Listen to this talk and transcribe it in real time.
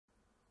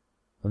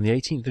On the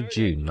 18th of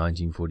June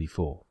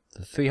 1944,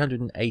 the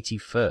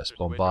 381st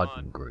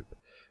Bombardment Group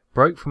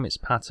broke from its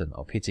pattern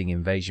of hitting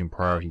invasion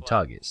priority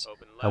targets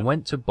and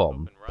went to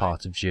bomb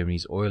part of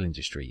Germany's oil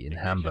industry in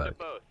Hamburg.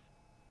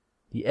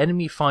 The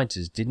enemy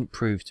fighters didn't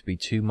prove to be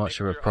too much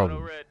of a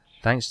problem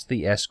thanks to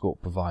the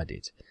escort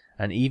provided,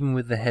 and even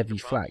with the heavy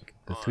flak,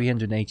 the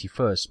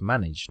 381st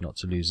managed not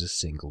to lose a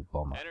single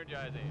bomber.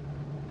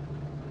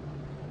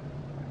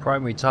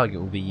 Primary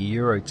target will be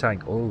Euro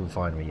tank oil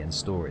refinery and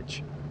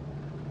storage.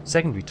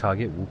 Secondary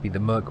target will be the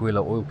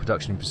Merkwiller oil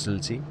production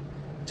facility.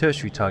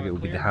 Tertiary target will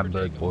be the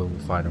Hamburg oil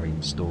refinery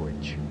and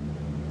storage.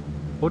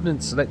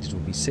 Ordnance selected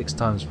will be 6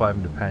 times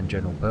 500 pound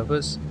general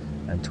purpose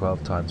and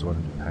 12 times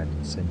 100 pound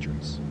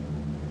incendiaries.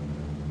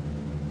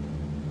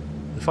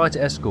 The fighter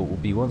escort will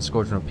be 1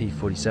 squadron of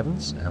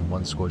P-47s and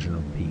 1 squadron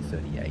of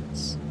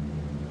P-38s.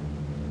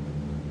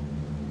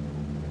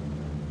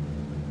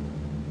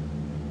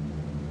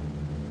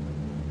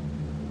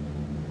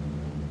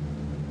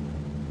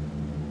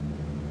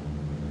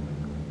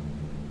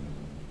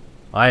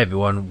 Hi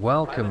everyone,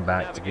 welcome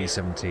back to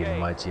B-17 and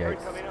Mighty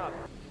 8th.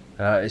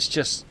 It's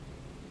just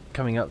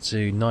coming up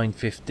to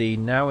 9:15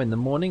 now in the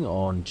morning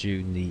on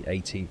June the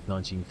 18th,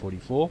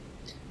 1944,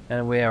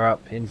 and we are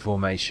up in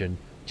formation,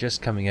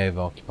 just coming over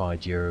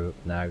occupied Europe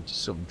now,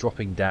 just sort of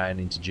dropping down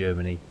into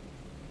Germany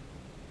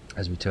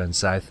as we turn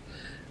south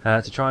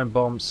to try and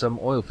bomb some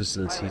oil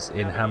facilities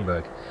in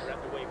Hamburg.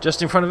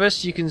 Just in front of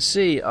us you can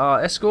see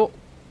our escort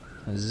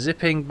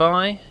zipping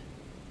by,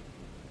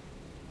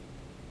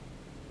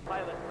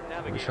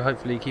 which will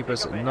hopefully keep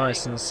us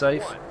nice and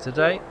safe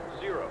today.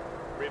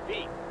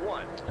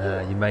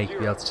 You may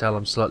be able to tell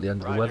I'm slightly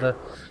under the weather,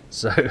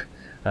 so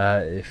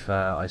if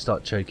I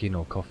start choking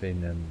or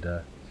coughing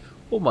and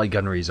all my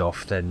gunnery is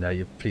off, then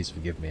you please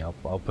forgive me.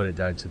 I'll put it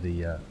down to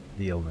the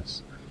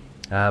illness.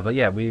 But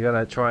yeah, we're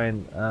going to try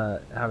and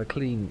have a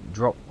clean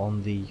drop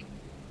on the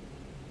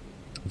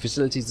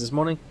facilities this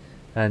morning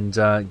and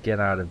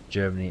get out of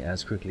Germany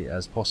as quickly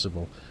as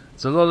possible.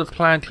 There's a lot of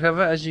cloud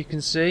cover, as you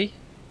can see.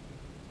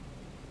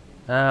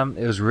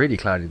 It was really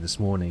cloudy this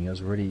morning. It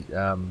was really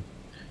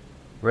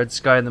red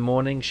sky in the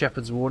morning,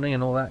 shepherd's warning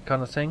and all that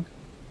kind of thing.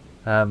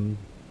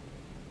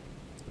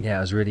 Yeah, it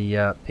was really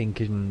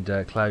pink and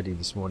cloudy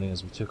this morning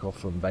as we took off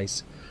from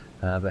base,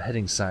 but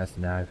heading south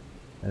now,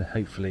 and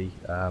hopefully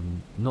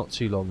not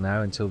too long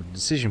now until the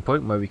decision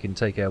point where we can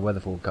take our weather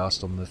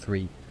forecast on the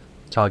 3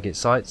 target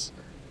sites,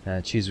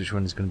 choose which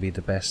one is going to be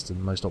the best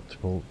and most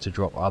optimal to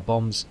drop our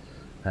bombs,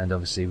 and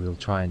obviously we'll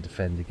try and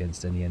defend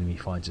against any enemy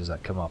fighters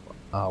that come up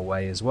our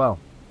way as well.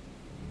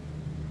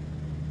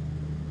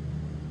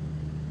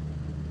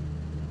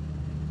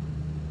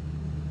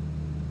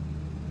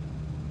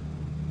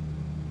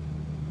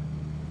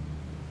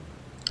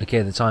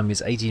 Okay, the time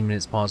is 18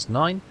 minutes past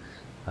 9,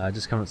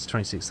 just coming up to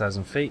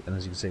 26,000 feet, and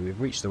as you can see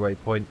we've reached the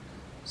waypoint,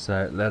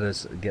 so let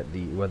us get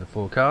the weather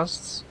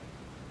forecasts.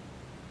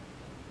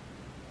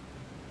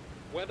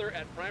 Weather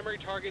at primary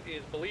target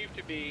is believed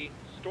to be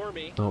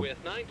stormy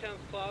with 9/10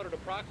 cloud at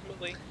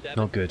approximately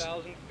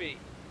 7,000 feet.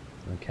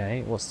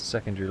 Okay, what's the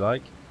secondary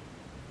like?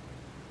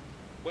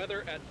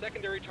 Weather at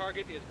secondary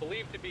target is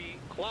believed to be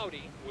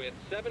cloudy with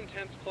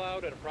 7/10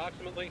 cloud at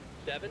approximately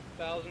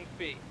 7,000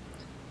 feet.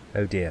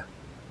 Oh dear.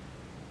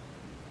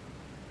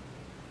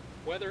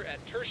 Weather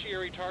at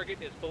tertiary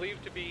target is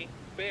believed to be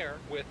fair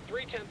with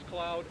 3/10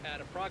 cloud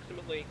at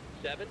approximately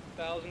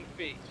 7,000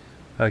 feet.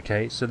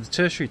 Okay, so the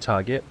tertiary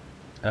target,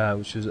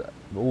 which was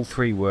all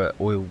 3 were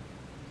oil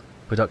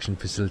production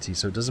facilities,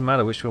 so it doesn't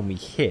matter which one we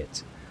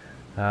hit.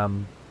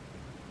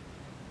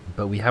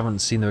 But we haven't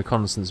seen the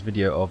reconnaissance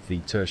video of the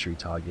tertiary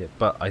target,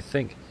 but I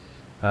think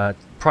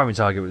primary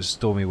target was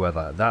stormy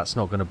weather. That's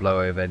not going to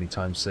blow over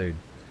anytime soon.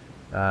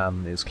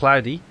 It's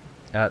cloudy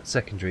at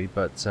secondary,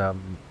 but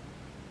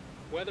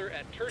weather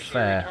at tertiary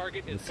fair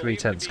target is with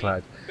 3/10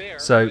 cloud. fair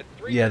So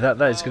with yeah, that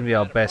is going to be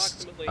our at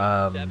best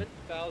approximately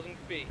 7,000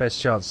 feet.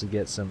 best chance to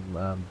get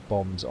some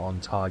bombs on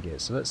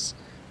target. So let's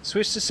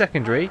switch to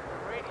secondary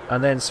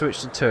and then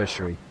switch to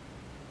tertiary.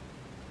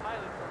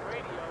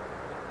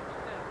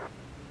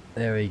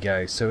 There we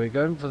go. So we're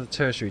going for the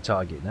tertiary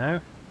target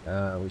now,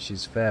 which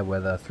is fair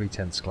weather,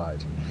 3/10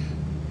 cloud.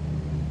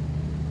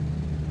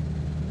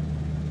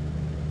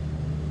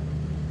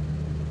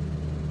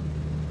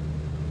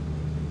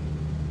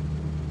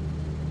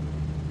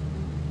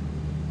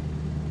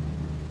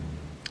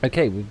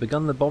 Okay, we've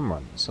begun the bomb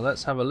run, so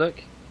let's have a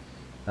look.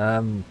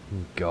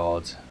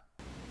 God.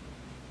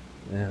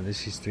 Yeah,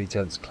 this is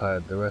 3/10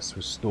 cloud, the rest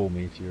was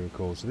stormy if you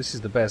recall, so this is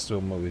the best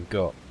one what we've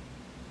got.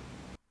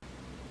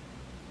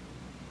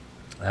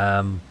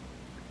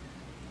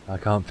 I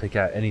can't pick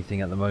out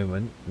anything at the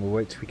moment. We'll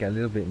wait till we get a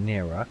little bit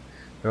nearer.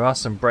 There are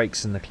some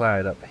breaks in the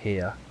cloud up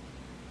here,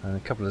 and a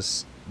couple of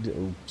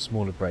little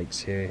smaller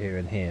breaks here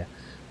and here,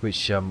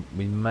 which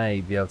we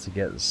may be able to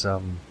get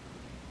some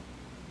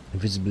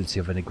visibility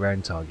of any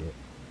ground target.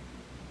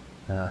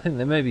 I think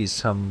there may be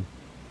something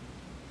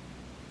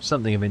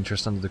of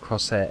interest under the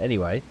crosshair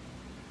anyway,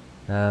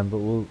 but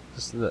we'll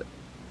just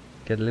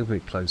get a little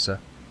bit closer.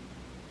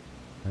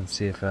 and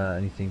see if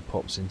anything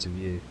pops into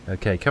view.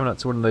 Okay, coming up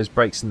to one of those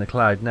breaks in the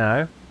cloud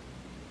now.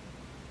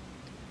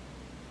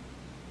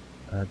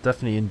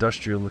 Definitely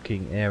industrial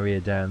looking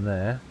area down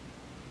there.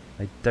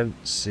 I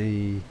don't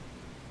see...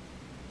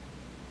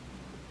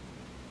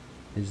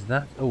 Is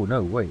that... Oh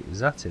no, wait, is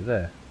that it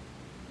there?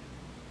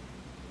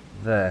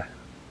 There.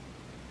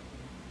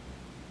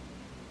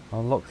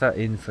 I'll lock that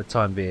in for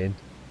time being.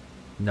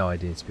 No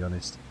idea, to be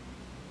honest.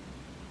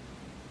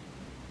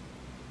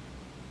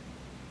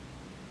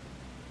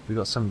 We've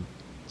got some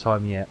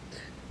time yet.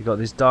 We've got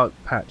this dark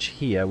patch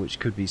here, which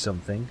could be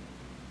something.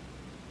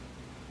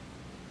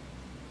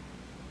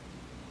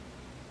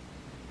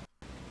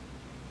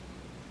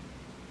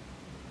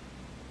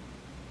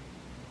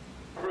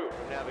 Crew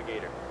from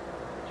Navigator.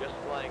 Just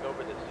flying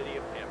over the city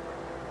of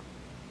Hamburg.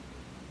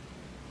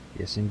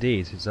 Yes,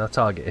 indeed, it's our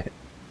target.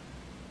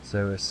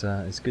 So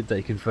it's good that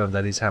you confirmed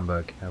that is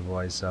Hamburg.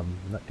 Otherwise,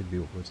 that could be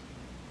awkward.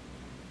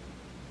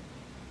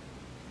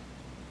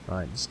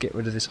 Right, let's get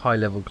rid of this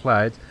high-level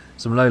cloud.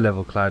 Some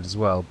low-level cloud as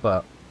well,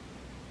 but...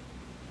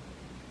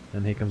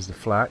 And here comes the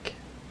flak.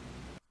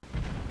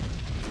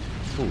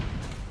 Ooh.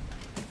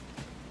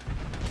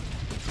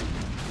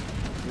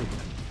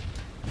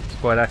 It's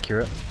quite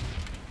accurate.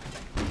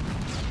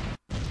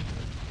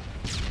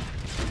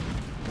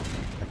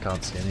 I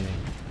can't see anything.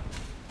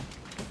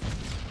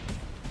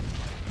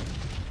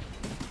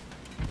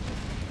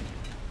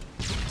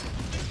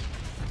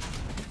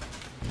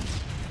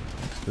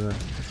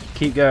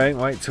 Keep going,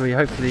 wait till we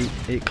hopefully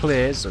it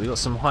clears. So we've got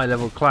some high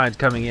level cloud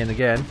coming in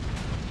again.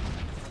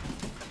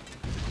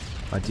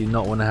 I do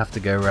not want to have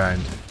to go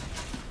round.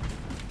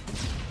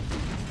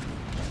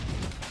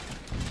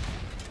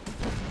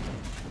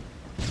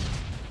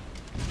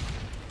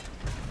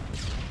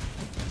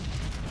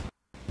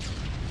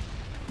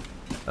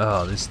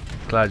 Oh, this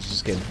cloud's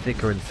just getting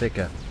thicker and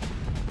thicker.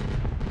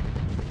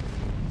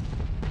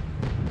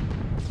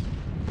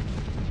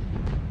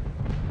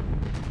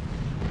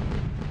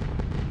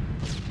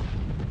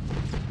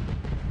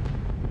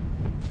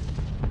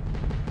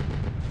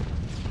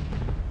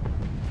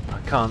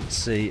 Can't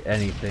see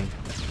anything.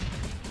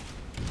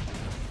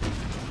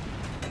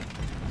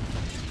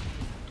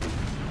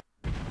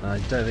 I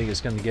don't think it's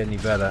going to get any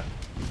better.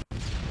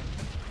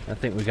 I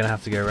think we're going to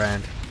have to go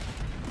around.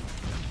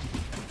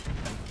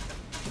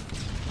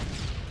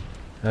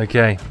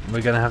 Okay,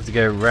 we're going to have to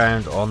go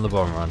round on the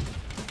bomb run.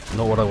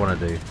 Not what I want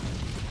to do.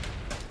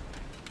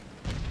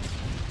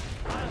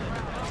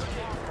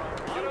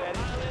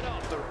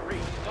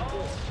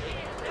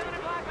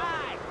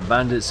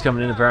 Bandits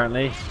coming in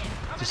apparently.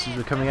 Just as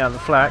we're coming out of the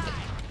flak.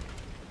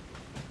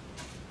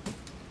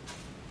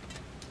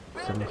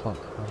 7 o'clock.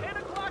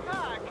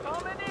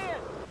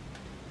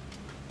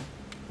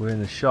 We're in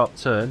a sharp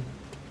turn.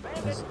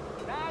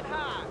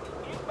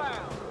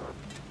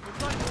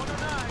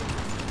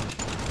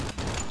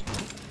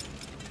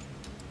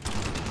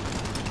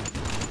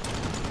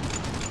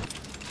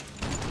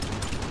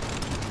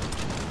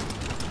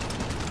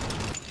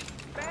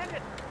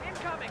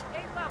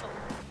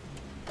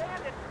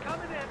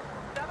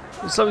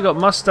 Looks like we've got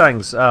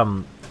Mustangs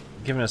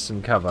giving us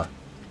some cover.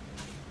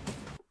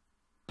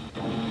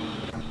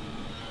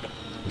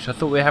 Which I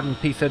thought we were having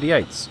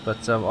P-38s,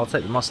 but I'll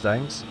take the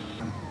Mustangs.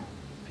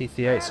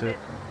 P-38s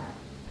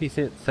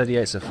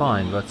are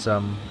fine, but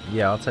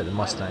yeah, I'll take the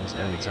Mustangs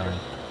any time.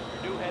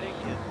 New heading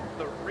is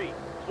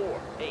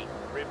 348.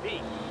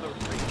 Repeat,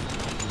 3.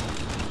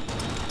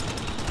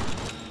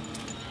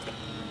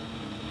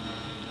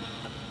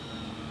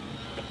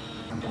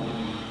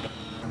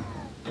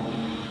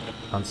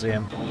 Can't see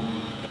him.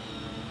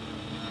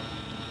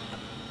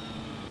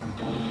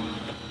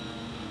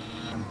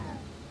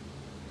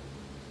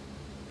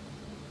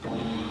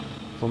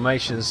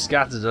 Formation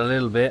scattered a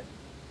little bit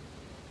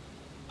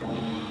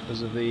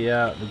because of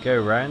the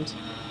go round,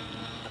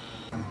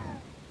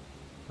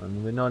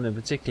 and we're not in a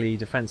particularly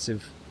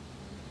defensive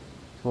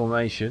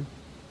formation.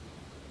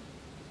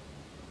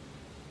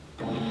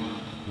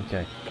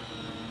 Okay,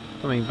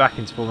 coming back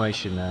into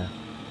formation now.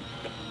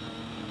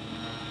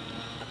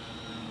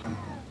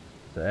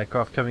 The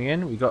aircraft coming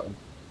in. We got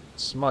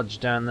smudge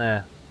down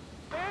there.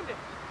 Bandits,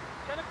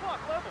 10 o'clock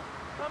level,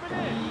 coming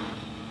in.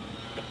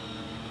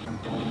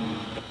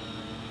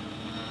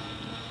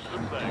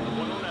 Looks like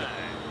 109.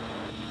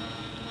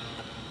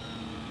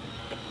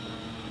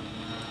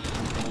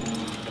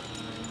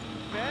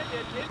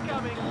 Bandits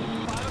incoming,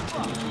 5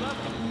 o'clock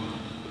level.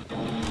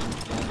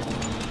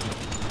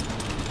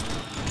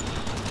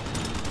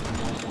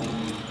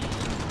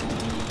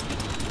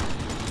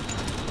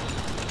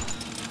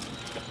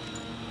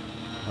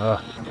 Ugh,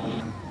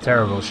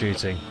 terrible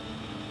shooting.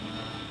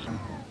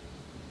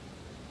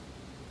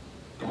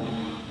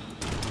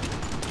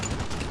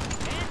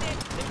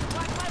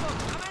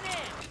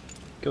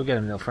 Go get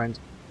him, little friend.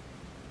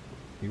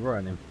 You're right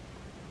on him.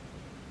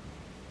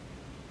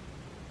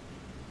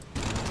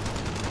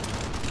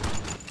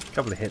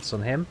 Couple of hits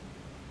on him.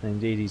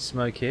 Indeed, he's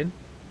smoking.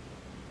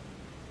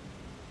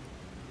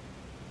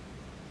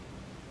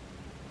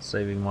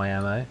 Saving my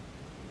ammo.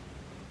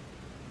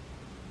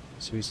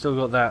 So we've still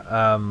got that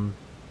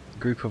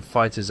group of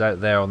fighters out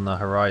there on the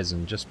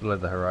horizon, just below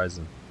the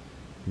horizon,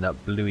 in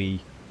that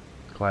bluey,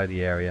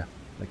 cloudy area.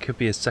 There could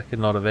be a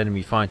second lot of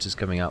enemy fighters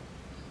coming up.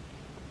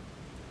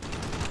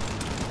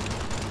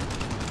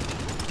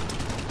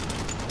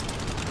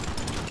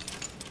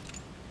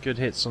 Good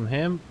hits on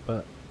him,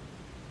 but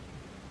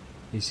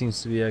he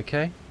seems to be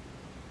okay.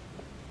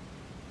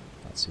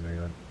 Can't see where he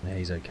went. Yeah,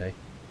 he's okay.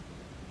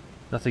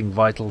 Nothing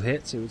vital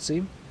hits, it would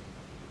seem.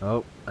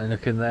 Oh, and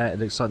look in there, it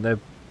looks like they're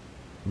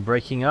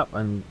breaking up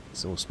and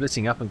sort of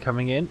splitting up and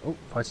coming in. Oh,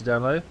 fighter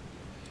down low.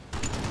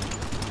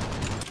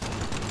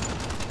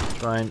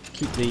 Try and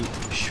keep the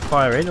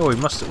fire in. Oh, we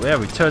must have, yeah,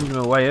 we turned him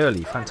away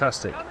early.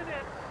 Fantastic.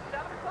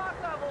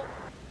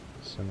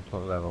 7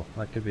 o'clock level.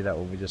 That could be that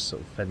one we just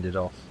sort of fended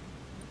off.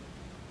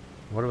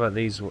 What about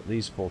these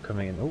four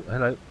coming in? Oh,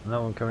 hello,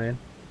 another one coming in.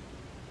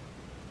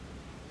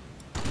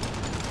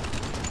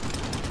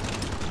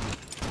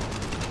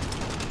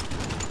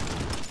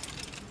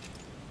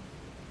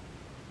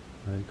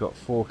 We've got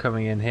 4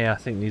 coming in here. I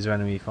think these are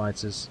enemy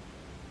fighters,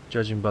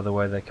 judging by the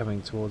way they're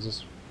coming towards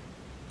us.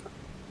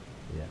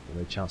 Yeah,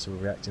 no chance of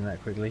reacting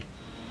that quickly.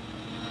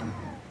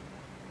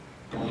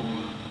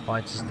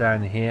 Fighters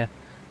down here.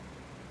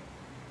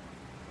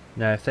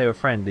 Now, if they were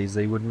friendlies,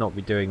 they would not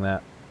be doing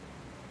that.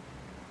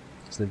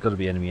 So they've got to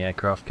be enemy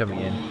aircraft coming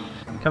in.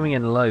 Coming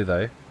in low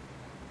though.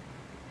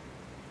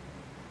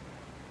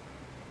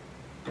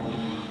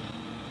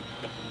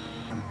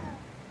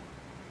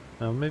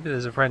 Oh, maybe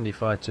there's a friendly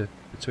fighter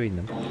between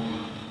them.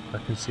 I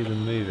can see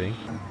them moving.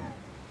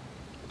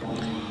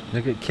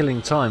 Look at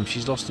killing time.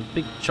 She's lost a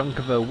big chunk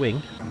of her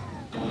wing.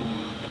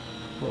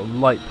 A lot of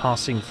light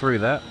passing through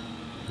that.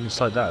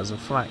 Looks like that as a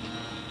flak.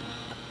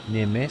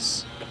 Near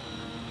miss.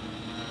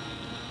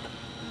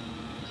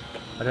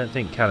 I don't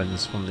think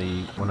cannons from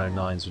the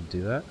 109s would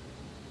do that.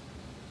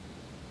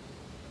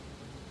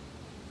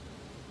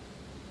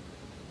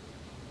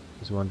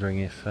 Just wondering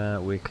if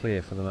we're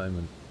clear for the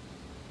moment.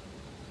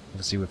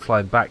 Obviously we're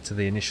flying back to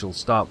the initial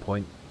start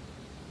point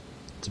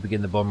to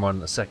begin the bomb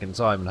run a second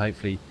time, and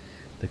hopefully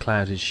the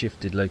cloud has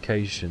shifted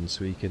location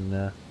so we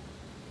can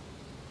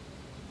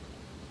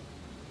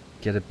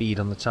get a bead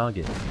on the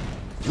target.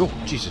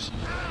 Oh, Jesus!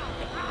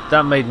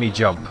 That made me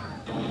jump.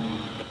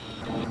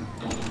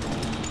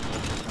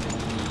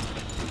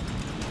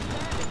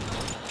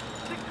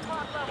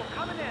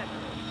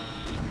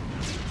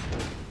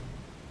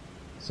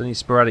 It's only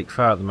sporadic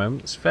fire at the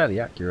moment. It's fairly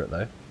accurate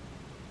though.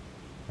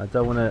 I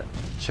don't want to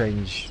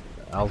change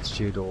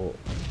altitude or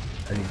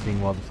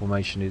anything while the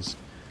formation is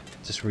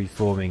just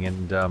reforming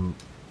and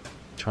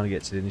trying to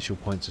get to the initial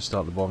point to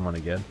start the bomb run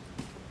again.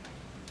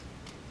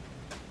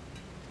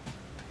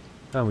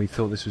 And we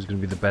thought this was going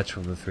to be the better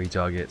of the 3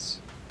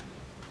 targets.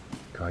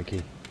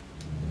 Crikey.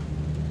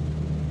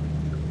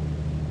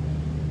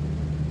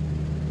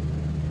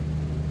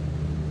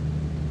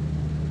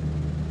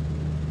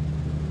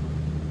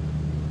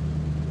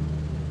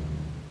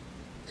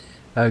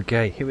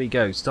 Okay, here we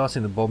go,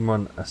 starting the bomb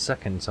run a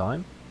second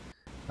time.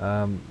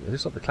 It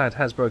looks like the cloud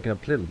has broken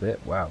up a little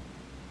bit. Wow.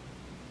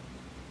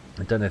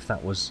 I don't know if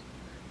that was...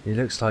 It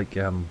looks like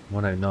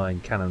 109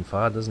 cannon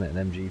fire, doesn't it?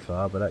 An MG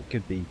fire, but that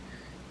could be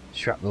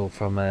shrapnel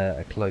from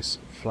a close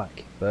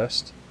flak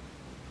burst.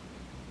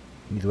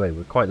 Either way,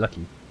 we're quite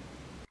lucky.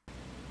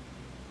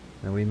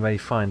 And we may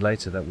find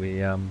later that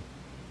we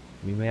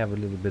may have a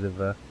little bit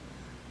of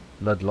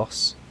blood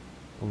loss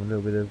from a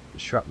little bit of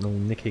shrapnel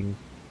nicking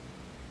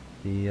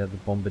the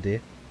bombardier.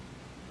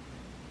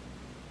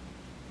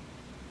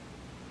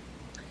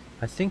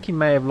 I think he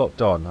may have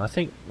locked on. I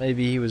think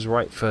maybe he was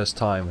right first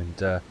time,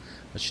 and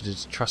I should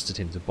have trusted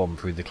him to bomb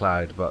through the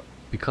cloud, but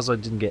because I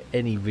didn't get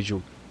any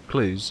visual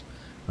clues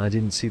and I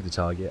didn't see the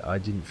target, I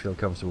didn't feel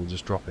comfortable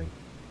just dropping.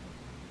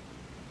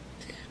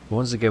 But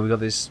once again we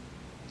got this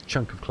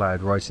chunk of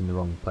cloud right in the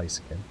wrong place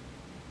again.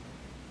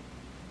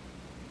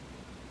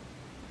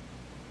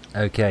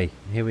 Okay,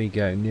 here we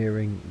go,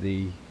 nearing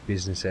the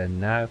business end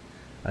now.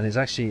 And it's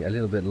actually a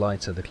little bit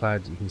lighter. The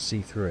cloud, you can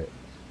see through it,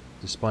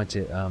 despite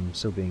it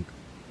still being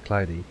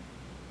cloudy. You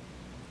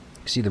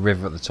can see the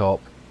river at the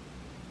top.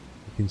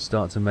 You can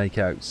start to make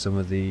out some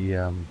of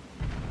the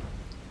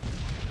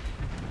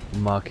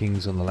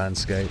markings on the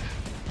landscape.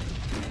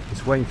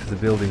 It's waiting for the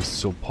buildings to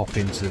sort of pop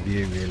into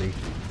view, really.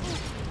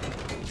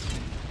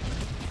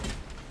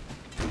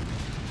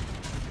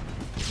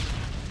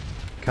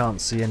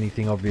 Can't see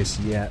anything obvious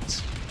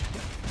yet.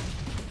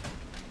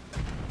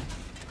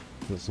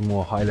 Got some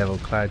more high level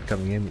cloud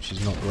coming in, which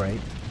is not great.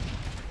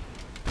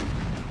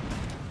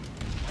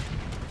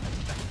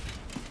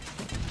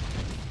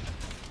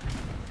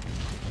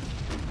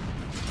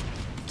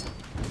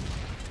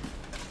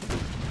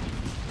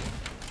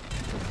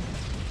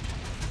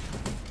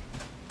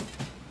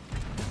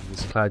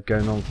 This cloud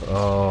going on for,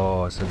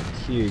 oh, it's a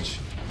huge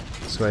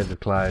swathe of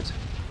cloud.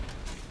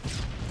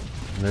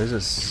 And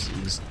it's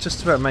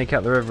just about make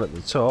out the river at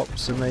the top,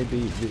 so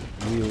maybe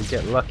we will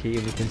get lucky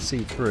and we can see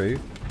through.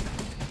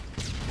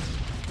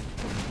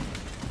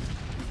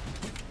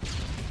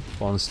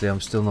 Honestly, I'm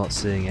still not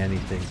seeing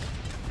anything.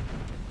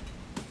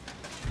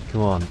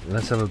 Come on,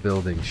 let's have a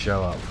building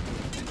show up.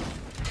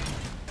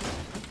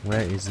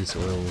 Where is this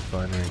oil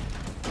refinery?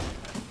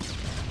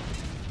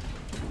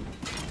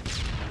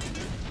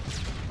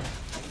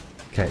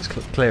 Okay, it's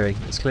clearing.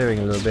 It's clearing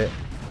a little bit.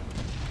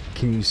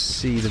 Can you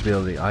see the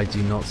building? I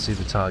do not see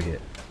the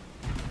target.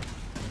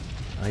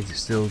 I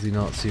still do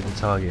not see the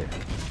target.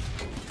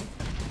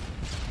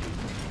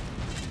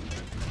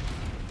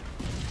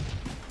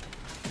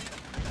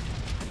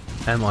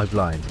 Am I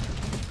blind?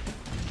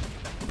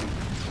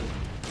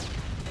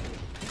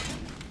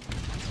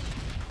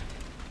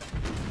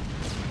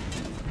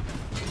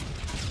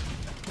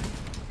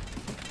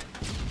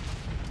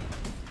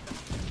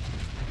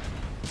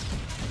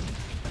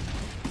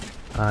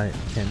 I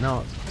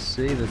cannot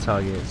see the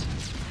target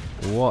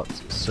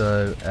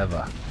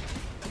whatsoever.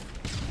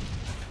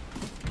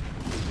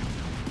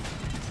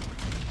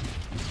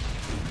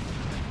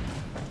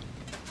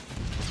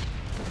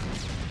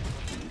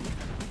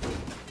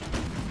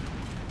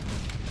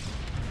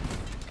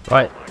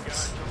 Right,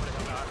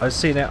 I've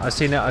seen it, I've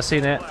seen it, I've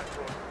seen it.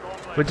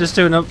 We're just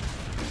doing them.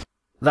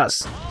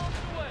 That's...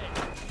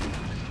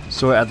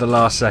 Saw it at the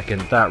last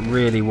second. That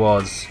really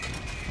was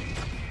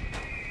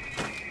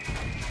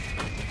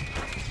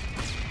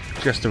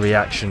just a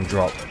reaction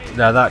drop.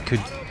 Now that could...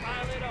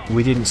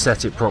 We didn't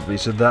set it properly,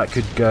 so that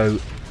could go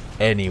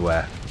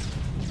anywhere.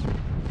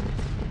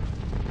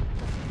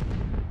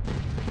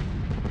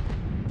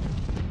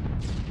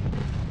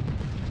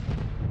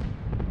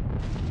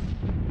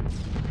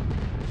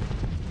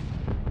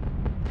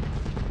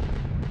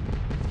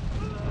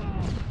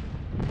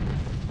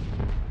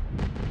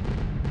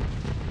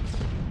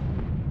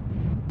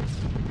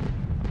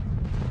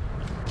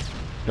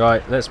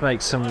 Right, let's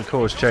make some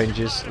course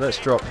changes. Let's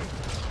drop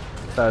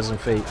 1,000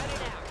 feet.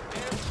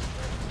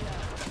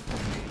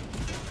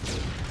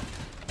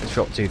 Let's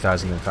drop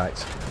 2,000 in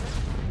fact.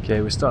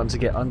 Okay, we're starting to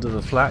get under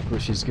the flak,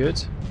 which is good.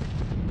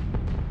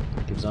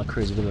 Gives our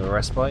crews a bit of a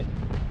respite.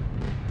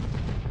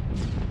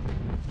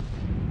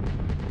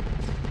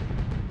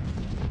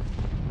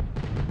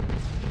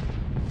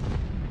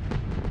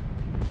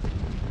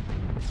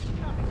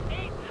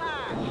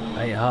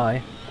 Eight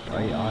high.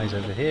 8 eyes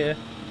over here.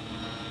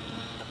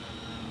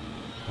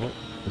 Oh,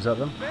 is that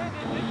them?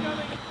 Bandits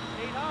incoming!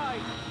 8 high!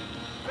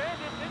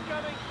 Bandits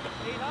incoming!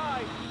 8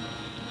 high!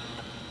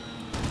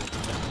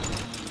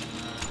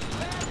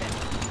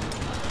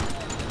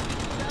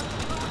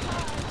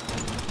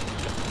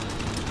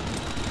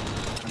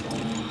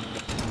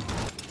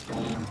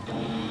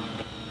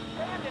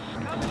 Bandits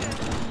coming in!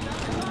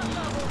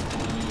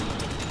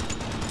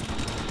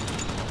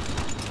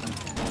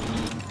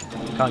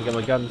 Can't get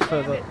my gun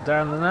further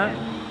down than that.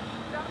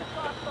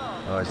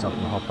 Oh, it's not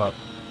going to hop up.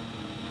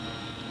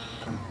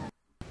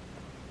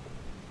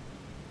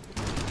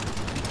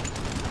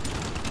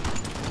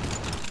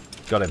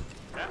 Got him.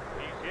 He's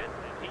hit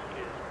and he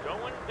is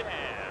going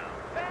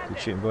down. Good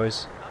shooting,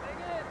 boys.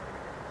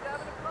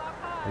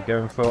 We're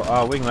going for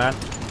our wingman.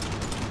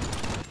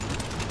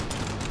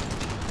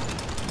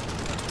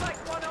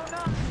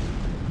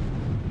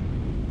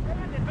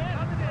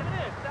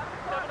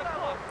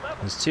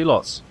 There's 2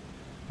 lots.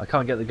 I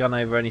can't get the gun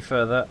over any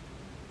further.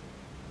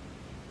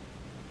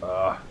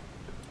 Bandits,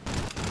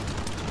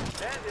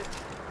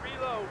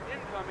 reload,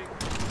 incoming.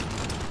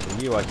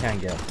 For you I can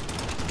get.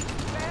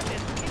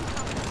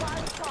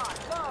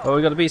 Oh,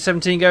 we got a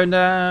B-17 going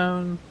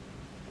down.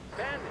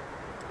 Bandits,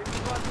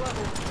 60+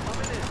 level,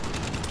 coming in.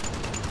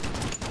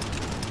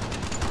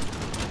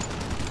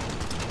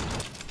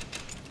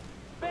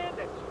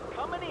 Bandits,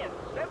 coming in,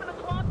 7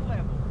 o'clock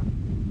level.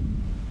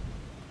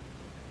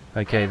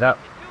 Okay, that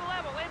 2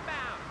 level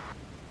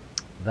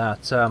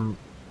inbound.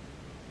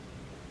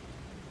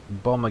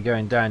 bomber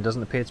going down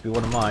doesn't appear to be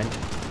one of mine.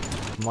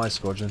 My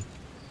squadron.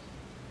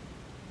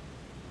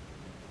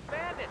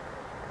 Bandits,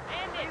 3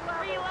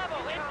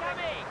 level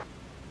incoming.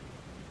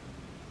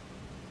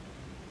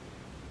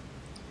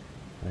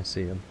 I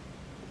see him.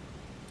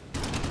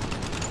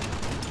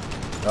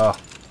 Oh,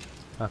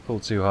 I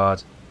pulled too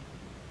hard.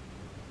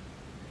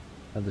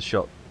 And the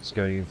shot's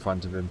going in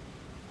front of him.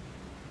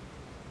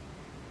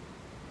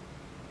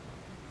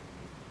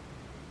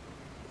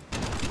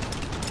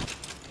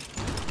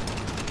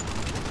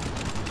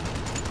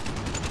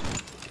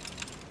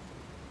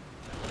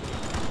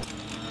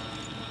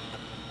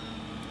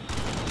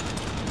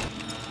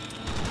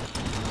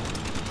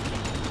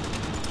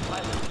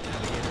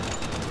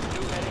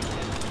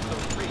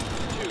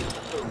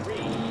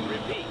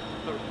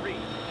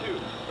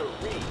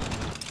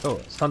 Oh,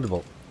 it's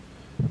Thunderbolt.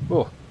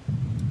 Oh.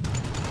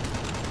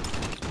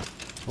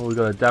 Oh, we've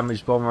got a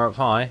damaged bomber up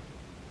high.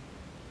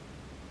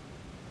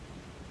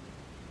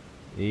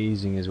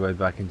 Easing his way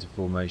back into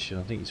formation.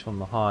 I think he's from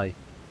the high.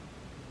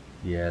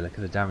 Yeah, look at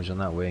the damage on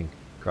that wing.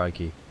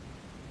 Crikey.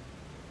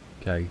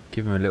 Okay,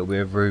 give him a little bit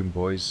of room,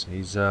 boys.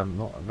 He's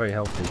not very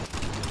healthy.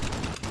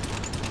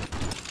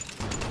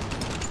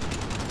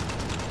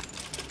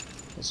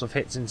 Lots of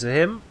hits into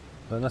him,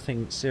 but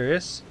nothing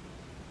serious.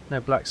 No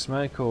black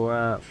smoke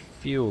or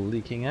fuel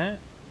leaking out.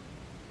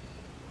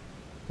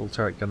 Full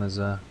turret gunners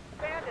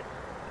Bandits,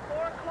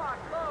 4 o'clock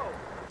low.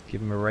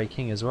 give him a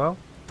raking as well.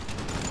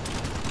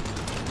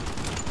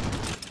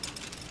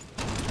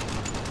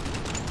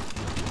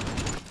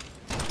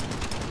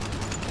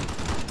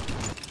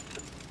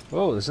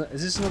 Oh, is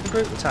this another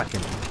group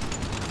attacking?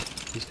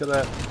 He's got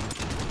a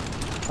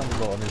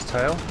thunderbolt on his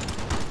tail.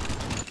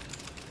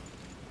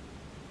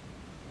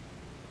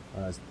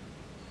 There's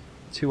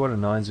 2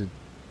 109s with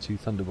 2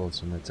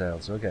 thunderbolts on their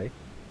tails. Okay.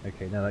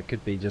 Okay, now that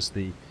could be just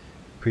the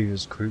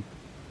previous group.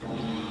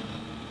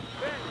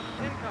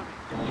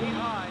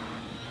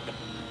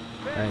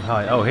 Aim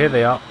high. Oh, here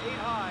they are.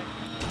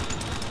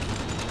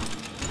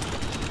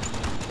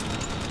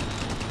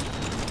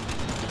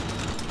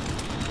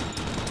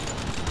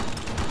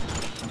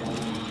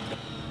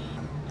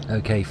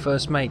 Okay,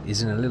 first mate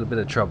is in a little bit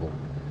of trouble.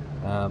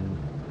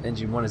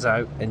 Engine 1 is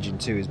out, engine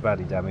 2 is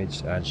badly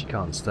damaged, and she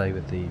can't stay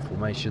with the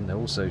formation. They're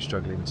also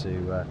struggling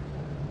to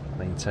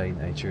maintain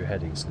a true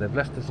heading. So they've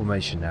left the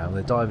formation now, and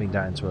they're diving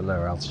down to a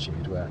lower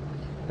altitude where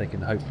they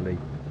can hopefully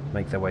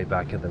make their way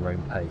back at their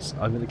own pace.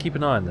 I'm going to keep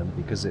an eye on them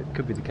because it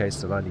could be the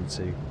case that I need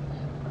to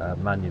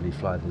manually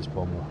fly this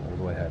bomber all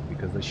the way ahead,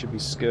 because they should be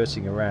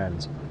skirting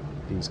around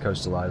these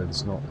coastal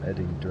islands, not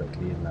heading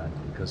directly inland,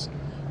 because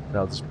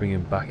they'll just bring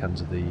him back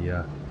under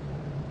the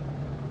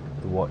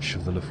watch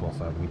of the Luftwaffe,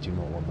 and we do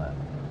not want that.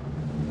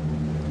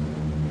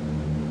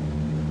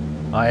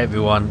 Hi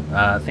everyone,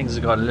 things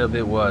have got a little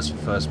bit worse for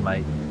first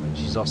mate.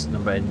 She's lost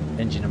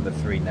engine number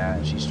 3 now,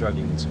 and she's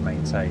struggling to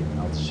maintain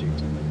altitude.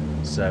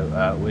 So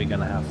we're going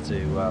to have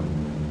to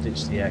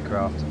ditch the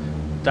aircraft.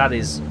 That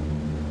is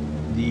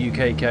the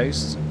UK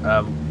coast.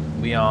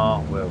 We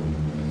are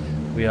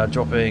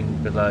dropping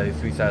below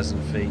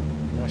 3,000 feet.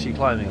 We're actually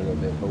climbing a little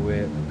bit, but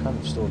we're kind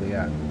of stalling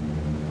out.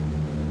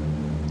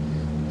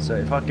 So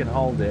if I can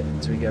hold it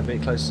until we get a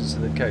bit closer to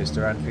the coast,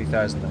 around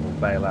 3,000, then we'll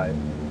bail out,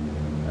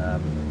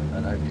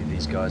 and hopefully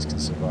these guys can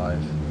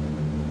survive.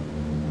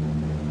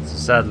 So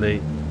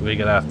sadly, we're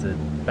going to have to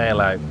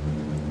bail out,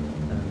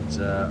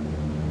 and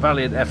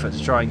valiant effort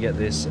to try and get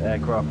this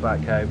aircraft back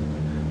home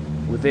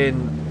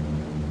within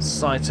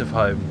sight of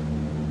home.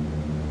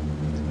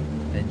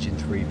 Engine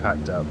 3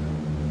 packed up,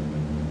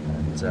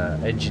 and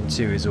engine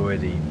 2 is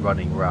already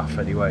running rough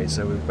anyway,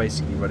 so we're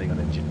basically running on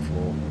engine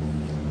 4.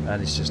 And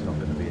it's just not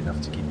going to be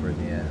enough to keep her in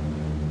the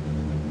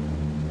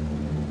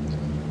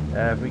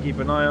air. If we keep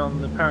an eye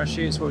on the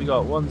parachutes, what we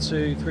got? 1,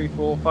 2, 3,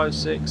 4, 5,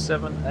 6,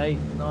 7, 8,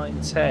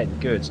 9, 10.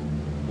 Good.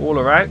 All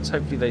are out.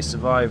 Hopefully they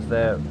survive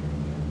their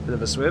bit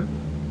of a swim.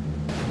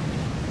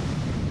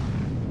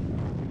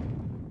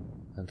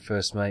 And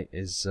first mate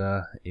is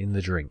in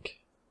the drink.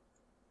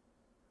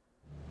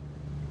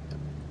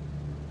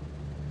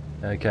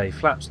 Okay,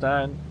 flaps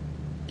down,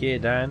 gear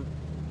down.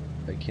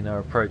 Making our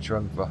approach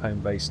run for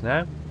home base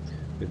now.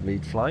 With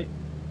lead flight.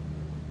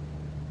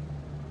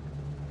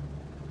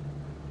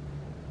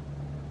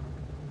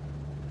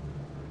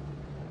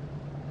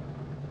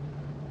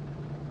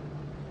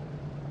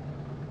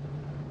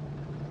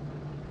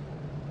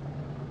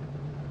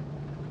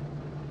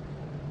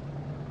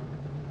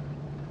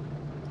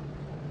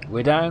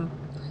 We're down.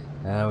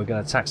 We're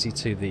going to taxi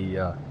to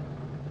the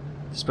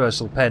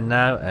dispersal pen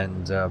now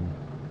and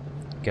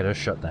get her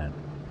shut down.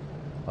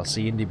 I'll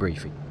see you in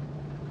debriefing.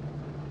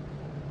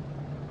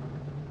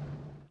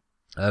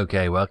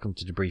 Okay, welcome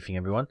to debriefing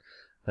everyone.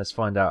 Let's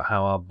find out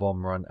how our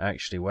bomb run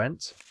actually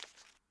went.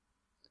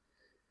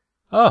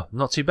 Oh,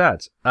 not too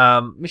bad.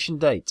 Mission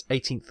date,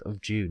 18th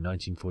of June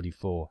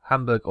 1944.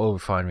 Hamburg Oil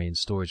Refinery and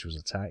storage was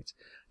attacked.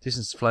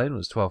 Distance flown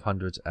was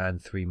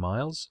 1,203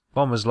 miles.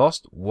 Bombers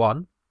lost,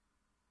 1.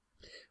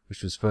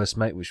 Which was first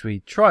mate, which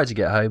we tried to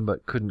get home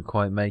but couldn't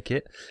quite make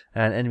it.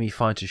 And enemy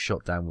fighters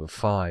shot down with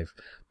 5.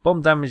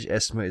 Bomb damage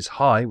estimate is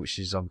high, which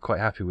is I'm quite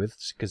happy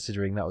with,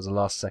 considering that was a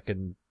last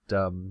second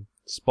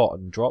spot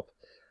and drop.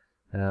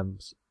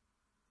 Didn't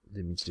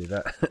mean to do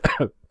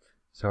that.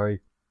 Sorry.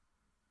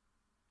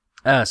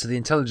 So the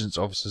intelligence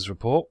officer's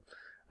report.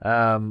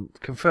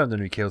 Confirmed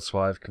enemy kills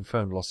 5.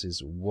 Confirmed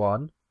losses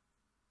 1.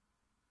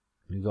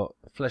 We've got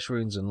flesh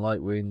wounds and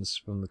light wounds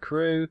from the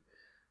crew.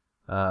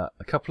 A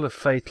couple of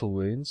fatal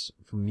wounds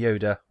from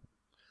Yoda,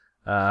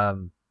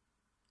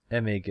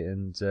 Emig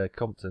and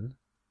Compton.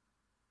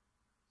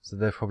 So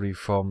they're probably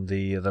from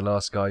the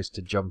last guys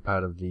to jump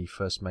out of the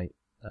first mate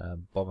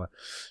bomber.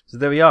 So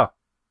there we are.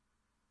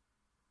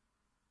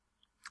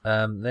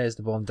 There's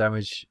the bomb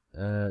damage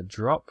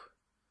drop,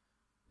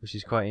 which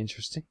is quite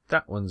interesting.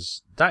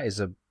 That's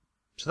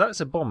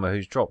a bomber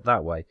who's dropped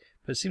that way,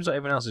 but it seems like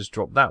everyone else has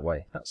dropped that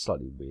way. That's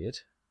slightly weird.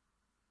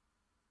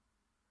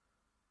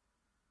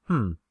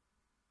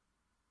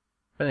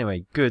 But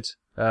anyway, good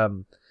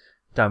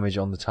damage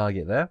on the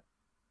target there.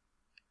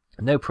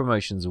 No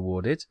promotions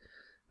awarded.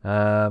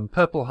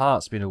 Purple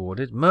Heart's been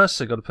awarded.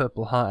 Mercer got a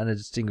Purple Heart and a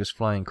Distinguished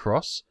Flying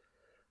Cross.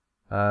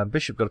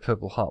 Bishop got a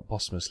Purple Heart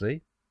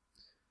posthumously.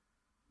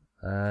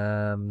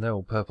 They're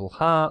all Purple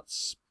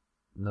Hearts.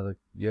 Another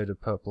Yoda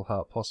Purple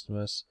Heart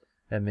posthumous.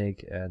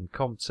 Emig and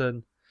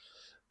Compton.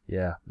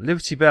 Yeah,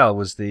 Liberty Bell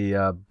was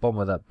the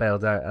bomber that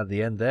bailed out at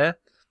the end there.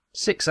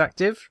 6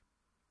 active.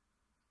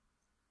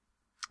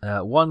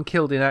 1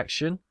 killed in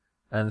action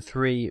and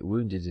 3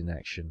 wounded in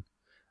action.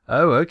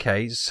 Oh,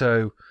 okay,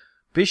 so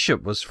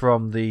Bishop was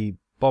from the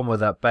bomber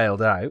that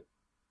bailed out.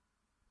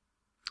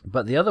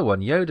 But the other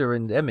one, Yoda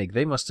and Emig,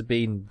 they must have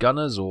been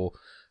gunners or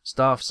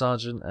staff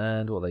sergeant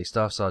and what are they?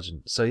 Staff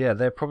sergeant. So yeah,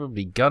 they're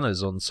probably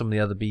gunners on some of the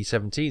other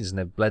B-17s and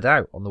they've bled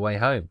out on the way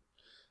home.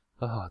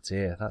 Oh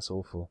dear, that's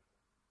awful.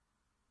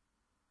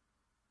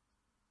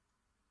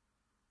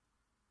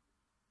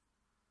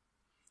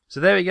 So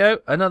there we go,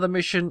 another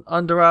mission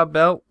under our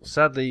belt.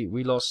 Sadly,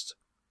 we lost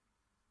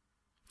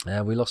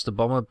a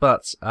bomber,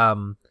 but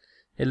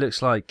it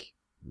looks like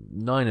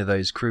 9 of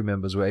those crew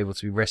members were able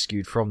to be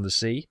rescued from the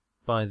sea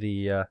by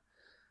the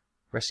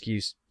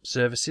rescue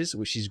services,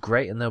 which is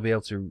great, and they'll be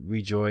able to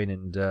rejoin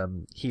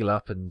and heal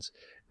up, and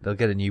they'll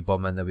get a new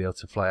bomber and they'll be able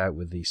to fly out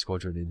with the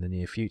squadron in the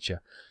near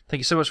future. Thank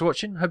you so much for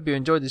watching. Hope you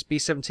enjoyed this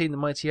B-17, the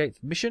Mighty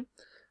 8th mission.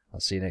 I'll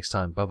see you next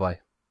time.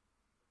 Bye-bye.